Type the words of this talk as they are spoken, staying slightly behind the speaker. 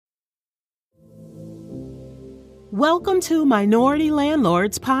Welcome to Minority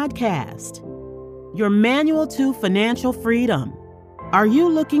Landlords Podcast, your manual to financial freedom. Are you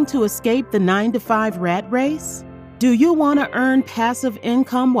looking to escape the 9-to-5 rat race? Do you want to earn passive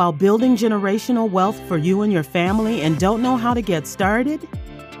income while building generational wealth for you and your family and don't know how to get started?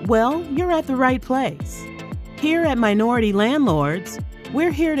 Well, you're at the right place. Here at Minority Landlords,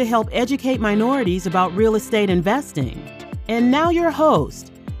 we're here to help educate minorities about real estate investing. And now your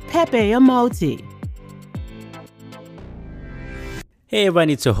host, Pepe Amoti. Hey everyone,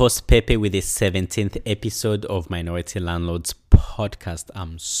 it's your host Pepe with the 17th episode of Minority Landlords Podcast.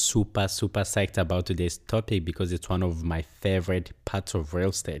 I'm super psyched about today's topic because it's one of my favorite parts of real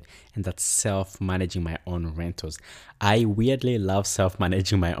estate, and that's self-managing my own rentals. I weirdly love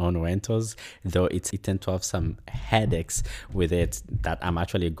self-managing my own rentals, though it tends to have some headaches with it that I'm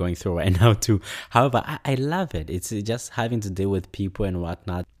actually going through right now too. However, I love it. It's just having to deal with people and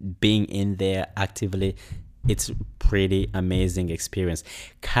whatnot, being in there actively. It's pretty amazing experience.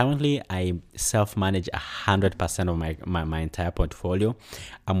 Currently, I self-manage 100% of my entire portfolio.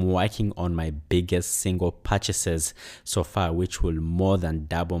 I'm working on my biggest single purchases so far, which will more than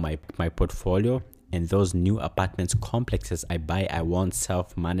double my portfolio. And those new apartments complexes I buy, I won't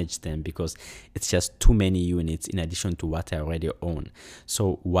self-manage them because it's just too many units in addition to what I already own.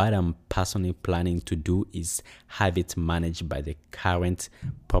 So what I'm personally planning to do is have it managed by the current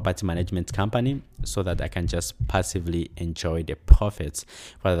property management company so that I can just passively enjoy the profits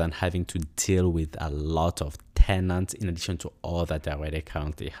rather than having to deal with a lot of tenants in addition to all that I already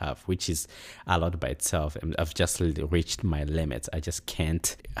currently have, which is a lot by itself. And I've just reached my limits. I just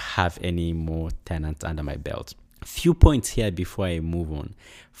can't have any more tenants under my belt. Few points here before I move on.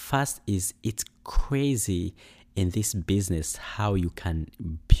 First is it's crazy in this business how you can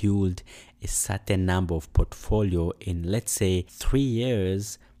build a certain number of portfolio in, let's say, 3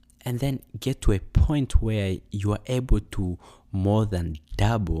 years, and then get to a point where you are able to more than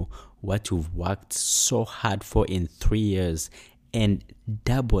double what you've worked so hard for in 3 years and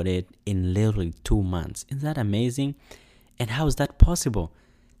double it in literally 2 months. Isn't that amazing? And how is that possible?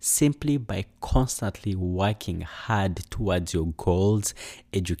 Simply by constantly working hard towards your goals,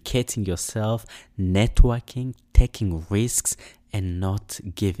 educating yourself, networking, taking risks, and not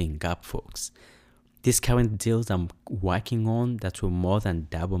giving up, folks. These current deals I'm working on that will more than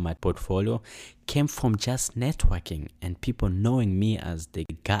double my portfolio came from just networking and people knowing me as the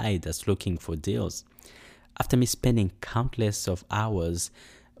guy that's looking for deals. After me spending countless of hours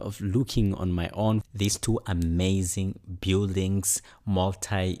of looking on my own, these two amazing buildings,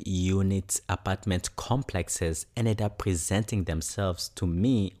 multi-unit apartment complexes ended up presenting themselves to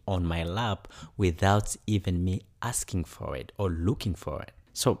me on my lap without even me asking for it or looking for it.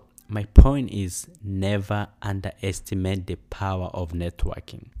 So my point is never underestimate the power of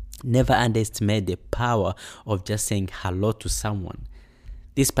networking. Never underestimate the power of just saying hello to someone.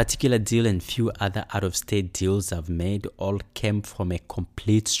 This particular deal and few other out-of-state deals I've made all came from a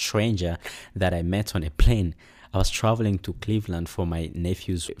complete stranger that I met on a plane. I was traveling to Cleveland for my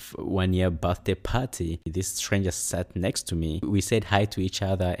nephew's 1-year birthday party. This stranger sat next to me. We said hi to each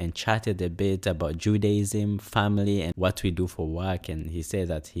other and chatted a bit about Judaism, family, and what we do for work. And he said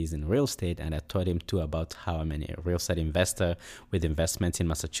that he's in real estate. And I told him too about how I'm a real estate investor with investments in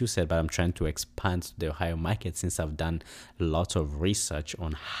Massachusetts, but I'm trying to expand to the Ohio market since I've done lots of research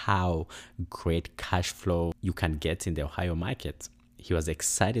on how great cash flow you can get in the Ohio market. He was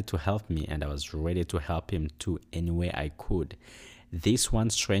excited to help me, and I was ready to help him too any way I could. This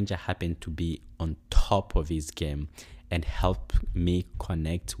one stranger happened to be on top of his game and helped me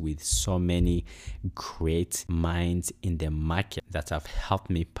connect with so many great minds in the market that have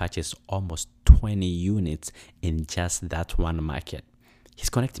helped me purchase almost 20 units in just that one market. He's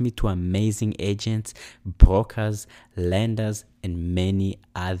connected me to amazing agents, brokers, lenders, and many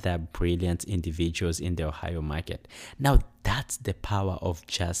other brilliant individuals in the Ohio market. Now, that's the power of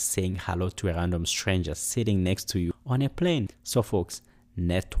just saying hello to a random stranger sitting next to you on a plane. So, folks,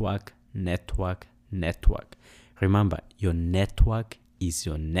 network. Remember, your network is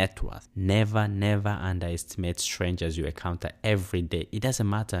your net worth. Never underestimate strangers you encounter every day. It doesn't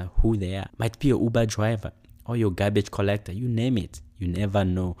matter who they are. Might be your Uber driver or your garbage collector, you name it. You never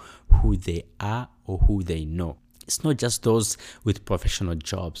know who they are or who they know. It's not just those with professional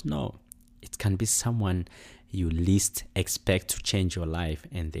jobs. No, it can be someone you least expect to change your life,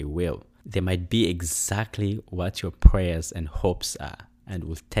 and they will. They might be exactly what your prayers and hopes are and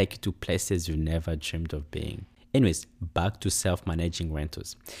will take you to places you never dreamed of being. Anyways, back to self-managing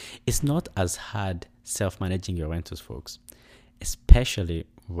rentals. It's not as hard self-managing your rentals, folks, especially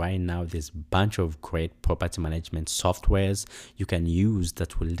right now there's a bunch of great property management softwares you can use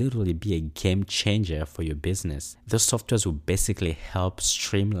that will literally be a game changer for your business. Those softwares will basically help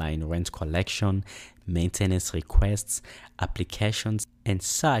streamline rent collection, maintenance requests, applications, and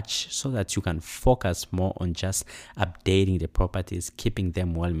such, so that you can focus more on just updating the properties, keeping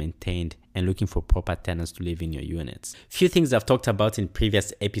them well maintained, and looking for proper tenants to live in your units. Few things I've talked about in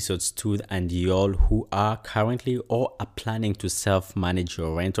previous episodes too, and y'all who are currently or are planning to self-manage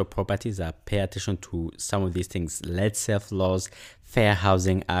your rental properties, pay attention to some of these things: Let Safe laws, Fair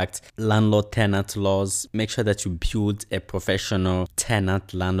Housing Act, landlord-tenant laws. Make sure that you build a professional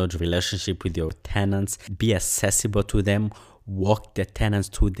tenant-landlord relationship with your tenants. Be accessible to them. Walk the tenants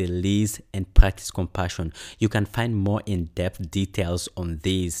through the lease and practice compassion. You can find more in-depth details on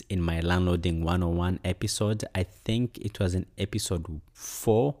these in my Landlording 101 episode. I think it was in episode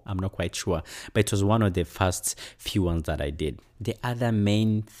 4. I'm not quite sure, but it was one of the first few ones that I did. The other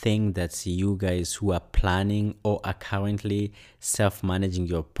main thing that you guys who are planning or are currently self-managing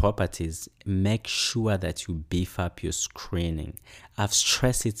your properties, make sure that you beef up your screening. I've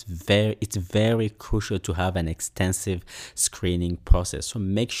stressed it's very crucial to have an extensive screening process. So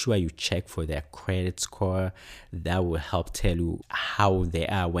make sure you check for their credit score. That will help tell you how they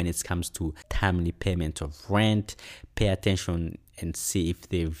are when it comes to timely payment of rent. Pay attention and see if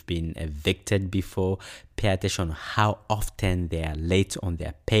they've been evicted before. Pay attention how often they are late on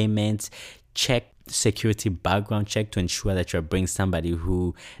their payments. Check security background check to ensure that you're bringing somebody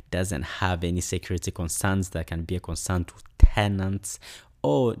who doesn't have any security concerns that can be a concern to tenants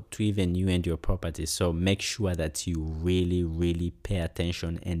or to even you and your property. So make sure that you really pay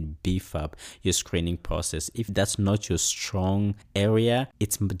attention and beef up your screening process. If that's not your strong area,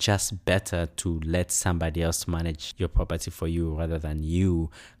 it's just better to let somebody else manage your property for you rather than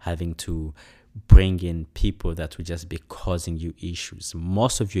you having to bring in people that will just be causing you issues.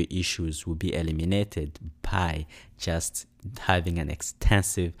 Most of your issues will be eliminated by just having an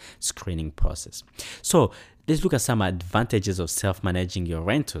extensive screening process. So let's look at some advantages of self-managing your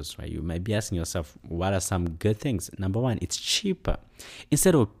rentals, right? You might be asking yourself, what are some good things? Number one, it's cheaper.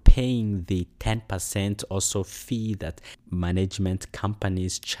 Instead of paying the 10% or so fee that management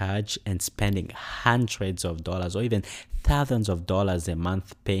companies charge and spending hundreds of dollars or even thousands of dollars a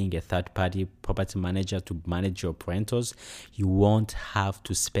month paying a third-party property manager to manage your rentals, you won't have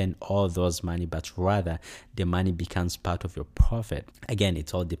to spend all those money, but rather the money becomes part of your profit. Again,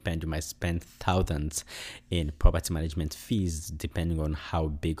 it all depends. You might spend thousands in property management fees depending on how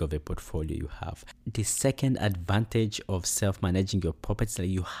big of a portfolio you have. The second advantage of self-managing your property is that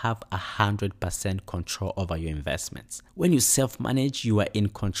you have 100% control over your investments. When you self-manage, you are in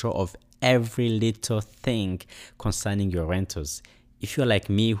control of every little thing concerning your rentals. If you're like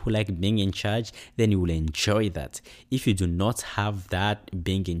me who like being in charge, then you will enjoy that. If you do not have that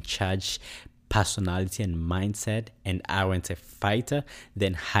being in charge personality and mindset and aren't a fighter,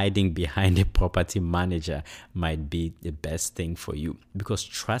 then hiding behind a property manager might be the best thing for you. Because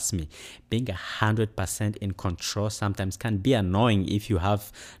trust me, being 100% in control sometimes can be annoying if you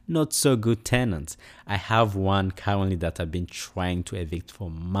have not so good tenants. I have one currently that I've been trying to evict for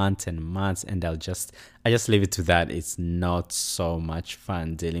months and months, and I just leave it to that. It's not so much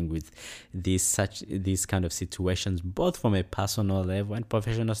fun dealing with these kind of situations, both from a personal level and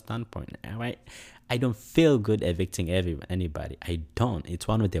professional standpoint. All right, I don't feel good evicting anybody. I don't. It's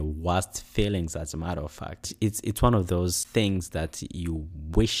one of the worst feelings, as a matter of fact. It's one of those things that you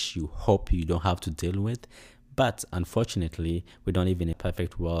hope you don't have to deal with. But unfortunately, we don't live in a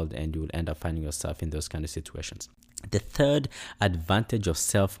perfect world, and you will end up finding yourself in those kind of situations. The third advantage of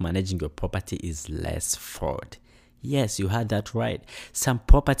self-managing your property is less fraud. Yes, you heard that right. Some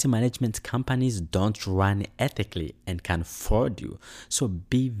property management companies don't run ethically and can fraud you. So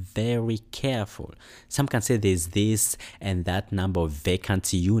be very careful. Some can say there's this and that number of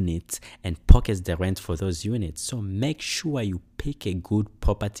vacant units and pockets the rent for those units. So make sure you pick a good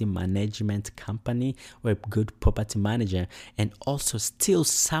property management company or a good property manager, and also still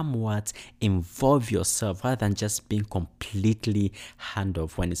somewhat involve yourself rather than just being completely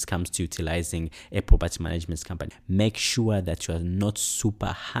hands-off when it comes to utilizing a property management company. Make sure that you are not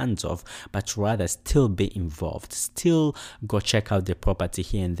super hands-off, but rather still be involved. Still go check out the property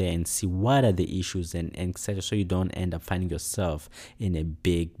here and there and see what are the issues and etc. So you don't end up finding yourself in a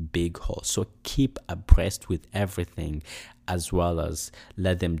big hole. So keep abreast with everything, as well as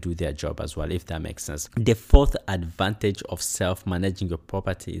let them do their job as well, if that makes sense. The fourth advantage of self-managing your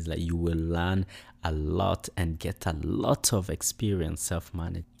property is that you will learn a lot and get a lot of experience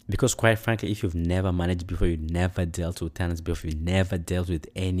self-managed. Because quite frankly, if you've never managed before, you've never dealt with tenants before, you've never dealt with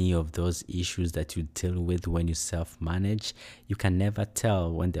any of those issues that you deal with when you self-manage, you can never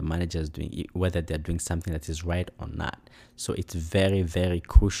tell when the manager is doing, whether they're doing something that is right or not. So it's very, very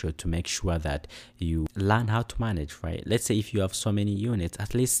crucial to make sure that you learn how to manage, right? Let's say if you have so many units,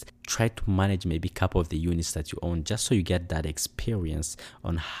 at least try to manage maybe a couple of the units that you own, just so you get that experience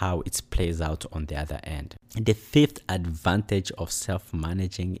on how it plays out on the other end. The fifth advantage of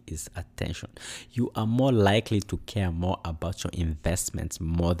self-managing is attention. You are more likely to care more about your investments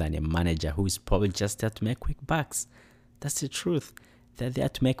more than a manager who is probably just there to make quick bucks. That's the truth. They're there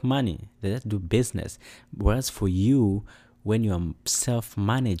to make money. They're there to do business. Whereas for you, when you're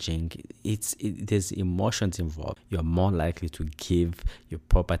self-managing, there's emotions involved. You're more likely to give your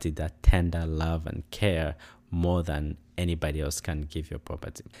property that tender love and care more than anybody else can give your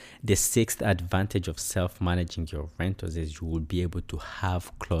property. The sixth advantage of self-managing your rentals is you will be able to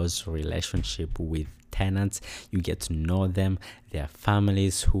have close relationship with tenants. You get to know them, their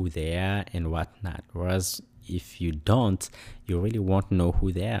families, who they are, and whatnot. Whereas if you don't, you really won't know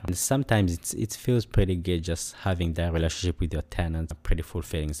who they are. And sometimes it feels pretty good just having that relationship with your tenants. Pretty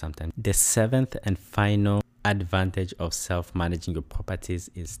fulfilling sometimes. The seventh and final advantage of self-managing your properties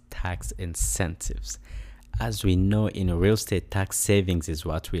is tax incentives. As we know, in real estate, tax savings is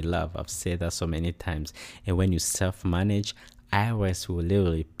what we love. I've said that so many times. And when you self-manage, IRS will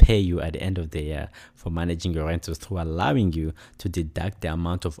literally pay you at the end of the year for managing your rentals through allowing you to deduct the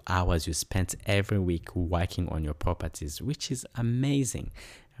amount of hours you spent every week working on your properties, which is amazing.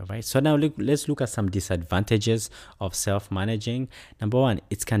 All right. So now let's look at some disadvantages of self-managing. Number one,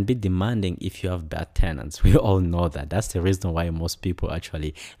 it can be demanding if you have bad tenants. We all know that. That's the reason why most people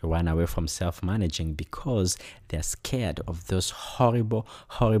actually run away from self-managing, because they're scared of those horrible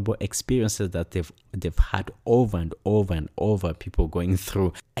experiences that they've had over and over and over, people going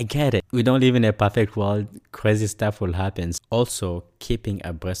through. I get it. We don't live in a perfect world. Crazy stuff will happen. Also, keeping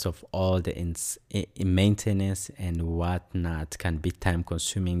abreast of all the maintenance and whatnot can be time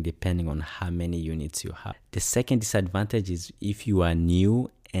consuming depending on how many units you have. The second disadvantage is if you are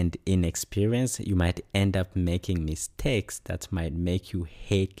new and inexperienced, you might end up making mistakes that might make you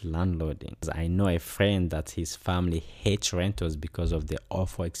hate landlording. I know a friend that his family hates rentals because of the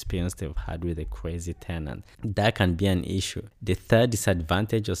awful experience they've had with a crazy tenant. That can be an issue. The third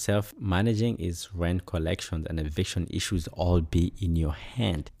disadvantage of self-managing is rent collections and eviction issues all be in your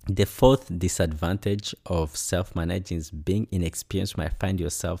hand. The fourth disadvantage of self-managing is being inexperienced. You might find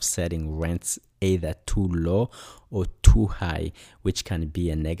yourself setting rents either too low or too high, which can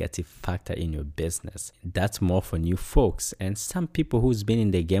be a negative factor in your business. That's more for new folks and some people who's been in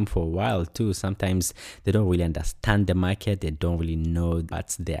the game for a while too. Sometimes they don't really understand the market. They don't really know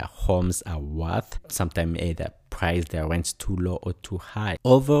what their homes are worth. Sometimes either price their rents too low or too high.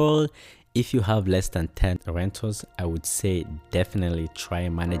 Overall, if you have less than 10 rentals, I would say definitely try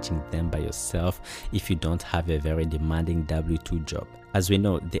managing them by yourself if you don't have a very demanding W-2 job. As we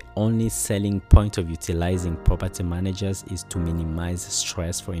know, the only selling point of utilizing property managers is to minimize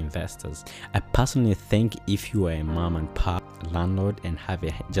stress for investors. I personally think if you are a mom and pop landlord and have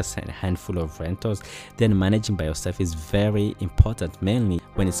just a handful of rentals, then managing by yourself is very important, mainly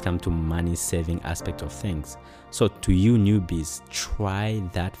when it's come to money saving aspect of things. So to you newbies, try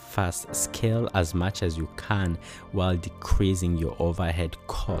that fast. Scale as much as you can while decreasing your overhead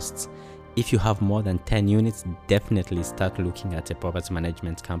costs. If you have more than 10 units, definitely start looking at a property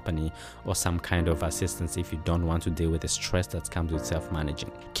management company or some kind of assistance if you don't want to deal with the stress that comes with self-managing.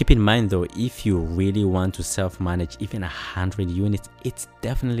 Keep in mind though, if you really want to self-manage even 100 units, it's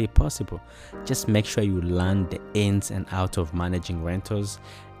definitely possible. Just make sure you learn the ins and outs of managing rentals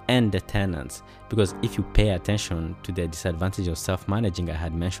and the tenants, because if you pay attention to the disadvantage of self-managing, I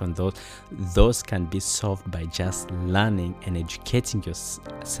had mentioned those can be solved by just learning and educating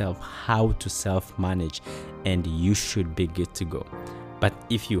yourself how to self-manage, and you should be good to go. But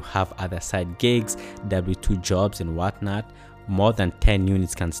if you have other side gigs, W-2 jobs and whatnot, more than 10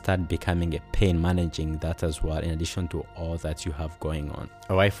 units can start becoming a pain managing that as well, in addition to all that you have going on.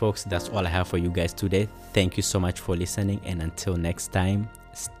 All right, folks, that's all I have for you guys today. Thank you so much for listening, and until next time,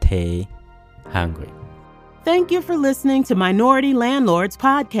 stay hungry. Thank you for listening to Minority Landlords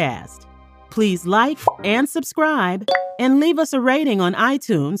Podcast. Please like and subscribe and leave us a rating on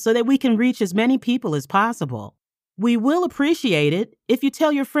iTunes so that we can reach as many people as possible. We will appreciate it if you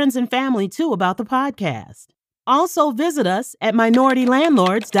tell your friends and family too about the podcast. Also visit us at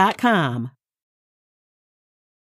minoritylandlords.com.